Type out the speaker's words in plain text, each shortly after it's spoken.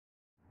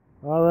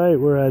Alright,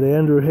 we're at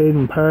Andrew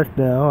Haydon Park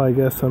now. I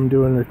guess I'm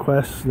doing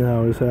requests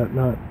now. Is that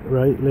not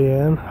right,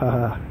 Leanne?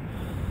 Haha.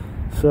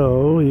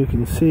 So, you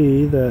can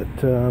see that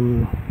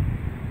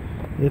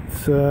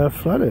it's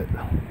flooded.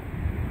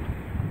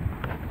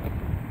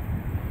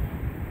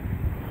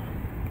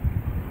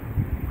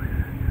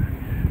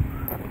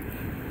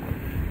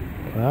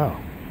 Wow.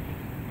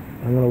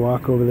 I'm going to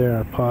walk over there.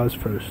 I'll pause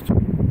first.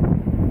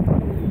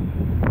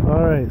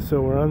 Alright,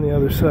 so we're on the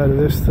other side of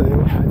this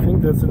thing. I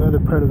think that's another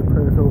part of the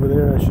park over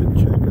there I should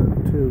check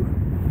out too.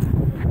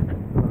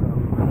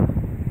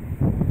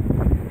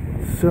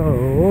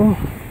 So,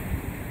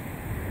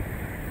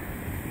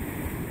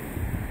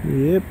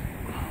 yep,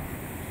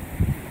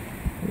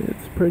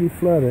 it's pretty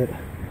flooded.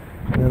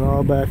 And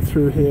all back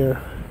through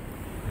here,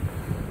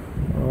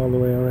 all the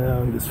way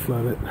around is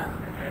flooded.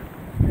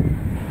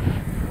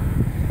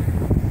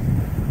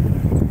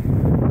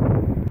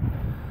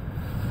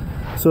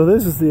 So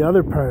this is the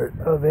other part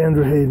of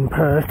Andrew Haydon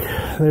Park.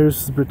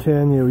 There's the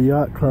Britannia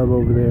Yacht Club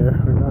over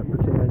there, or not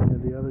Britannia,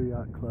 the other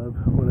yacht club,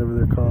 whatever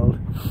they're called.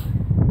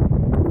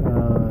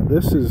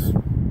 This is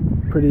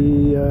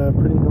pretty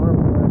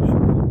normal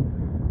actually.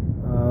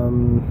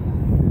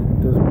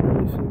 It doesn't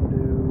really seem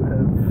to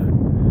have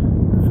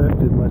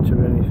affected much of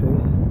anything.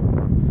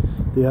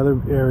 The other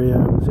area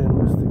I was in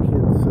was the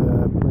kids'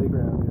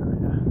 playground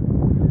area.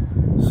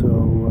 So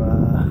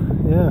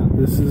yeah,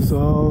 this is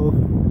all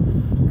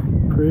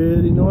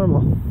pretty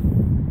normal.